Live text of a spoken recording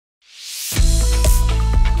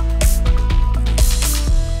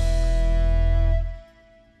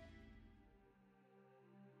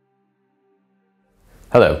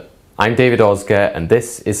Hello, I'm David Oscar and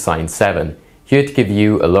this is Sign 7, here to give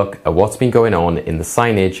you a look at what's been going on in the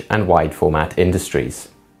signage and wide format industries.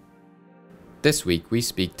 This week we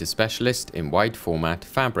speak to specialist in wide format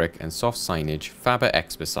fabric and soft signage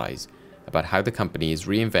FaberExposize about how the company is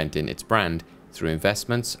reinventing its brand through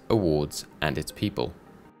investments, awards and its people.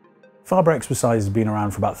 FaberExposize has been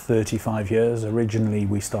around for about 35 years. Originally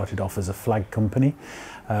we started off as a flag company.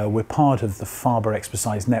 We're part of the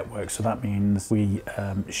FaberExposize network, so that means we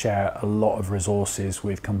share a lot of resources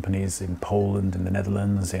with companies in Poland, in the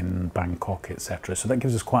Netherlands, in Bangkok, etc. So that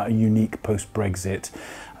gives us quite a unique post-Brexit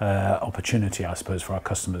opportunity, I suppose, for our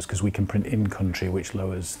customers, because we can print in-country, which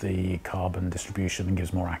lowers the carbon distribution and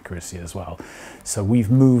gives more accuracy as well. So we've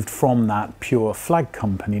moved from that pure flag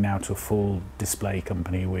company now to a full display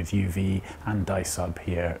company with UV and dye-sub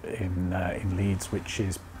here in Leeds, which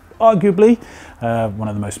is arguably one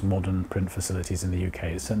of the most modern print facilities in the UK.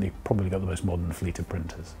 It's certainly probably got the most modern fleet of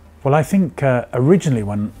printers. Well, I think originally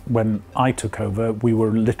when I took over, we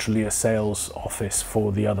were literally a sales office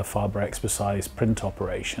for the other FaberExposize print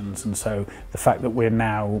operations, and so the fact that we're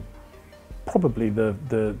now probably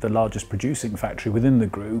the largest producing factory within the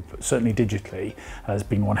group, certainly digitally, has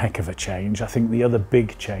been one heck of a change. I think the other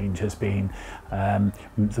big change has been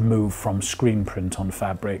the move from screen print on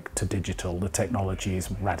fabric to digital. The technology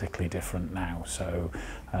is radically different now, so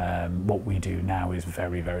what we do now is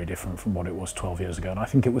very, very different from what it was 12 years ago. And I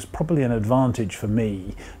think it was probably an advantage for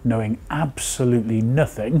me, knowing absolutely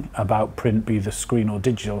nothing about print, be the screen or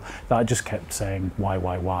digital, that I just kept saying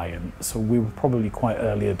why, and so we were probably quite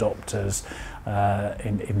early adopters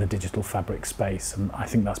in the digital fabric space, and I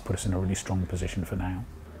think that's put us in a really strong position for now.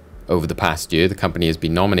 Over the past year, the company has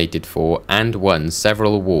been nominated for and won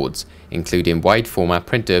several awards, including Wide Format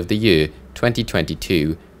Printer of the Year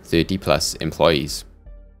 2022, 30+ employees.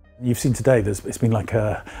 You've seen today, it's been like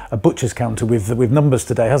a butcher's counter with numbers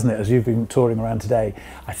today, hasn't it, as you've been touring around today.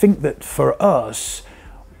 I think that for us,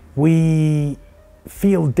 we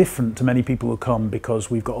feel different to many people who come because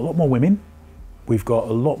we've got a lot more women, we've got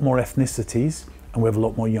a lot more ethnicities, and we have a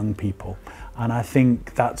lot more young people. And I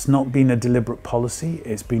think that's not been a deliberate policy,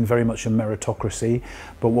 it's been very much a meritocracy.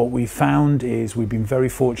 But what we found is we've been very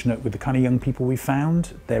fortunate with the kind of young people we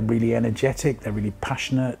found. They're really energetic, they're really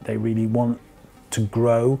passionate, they really want to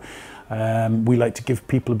grow. We like to give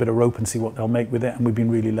people a bit of rope and see what they'll make with it, and we've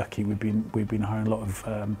been really lucky. We've been hiring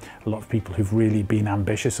a lot of people who've really been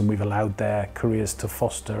ambitious, and we've allowed their careers to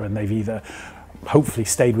foster, and they've either hopefully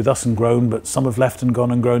stayed with us and grown, but some have left and gone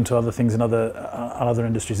and grown to other things in other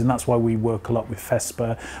industries, and that's why we work a lot with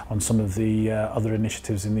FESPA on some of the other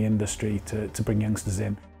initiatives in the industry to bring youngsters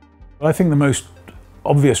in. But I think the most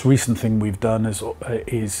obvious recent thing we've done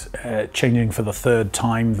is changing for the third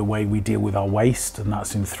time the way we deal with our waste, and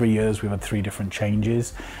that's in 3 years. We've had 3 different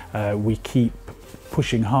changes. We keep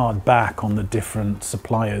pushing hard back on the different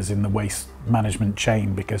suppliers in the waste management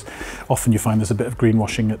chain, because often you find there's a bit of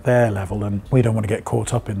greenwashing at their level, and we don't want to get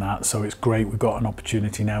caught up in that. So it's great we've got an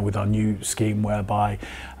opportunity now with our new scheme whereby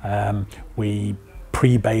we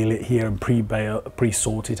pre-bale it here and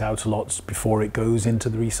pre-sort it out a lot before it goes into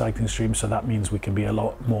the recycling stream, so that means we can be a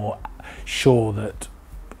lot more sure that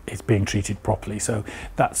it's being treated properly. So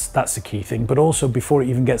that's the key thing. But also, before it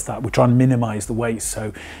even gets that, we're trying to minimize the waste,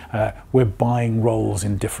 so we're buying rolls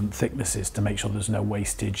in different thicknesses to make sure there's no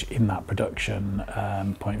wastage in that production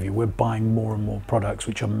point of view. We're buying more and more products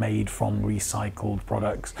which are made from recycled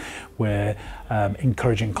products. We're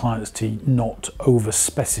encouraging clients to not over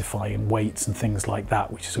specify in weights and things like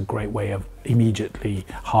that, which is a great way of immediately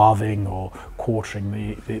halving or quartering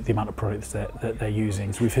the amount of products that they're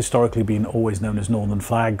using. So we've historically been always known as Northern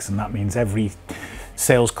Flags, and that means every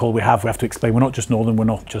sales call we have to explain we're not just Northern, we're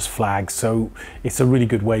not just flags. So it's a really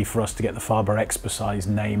good way for us to get the FaberExposize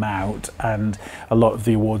name out, and a lot of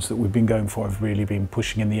the awards that we've been going for have really been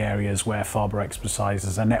pushing in the areas where FaberExposize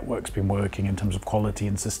as a network's been working in terms of quality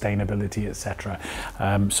and sustainability, etc.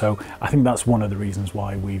 So I think that's one of the reasons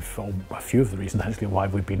why or a few of the reasons actually, why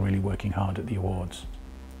we've been really working hard at the awards.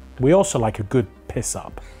 We also like a good piss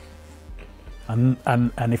up, and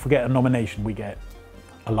if we get a nomination, we get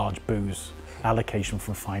a large booze allocation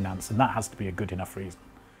from finance, and that has to be a good enough reason.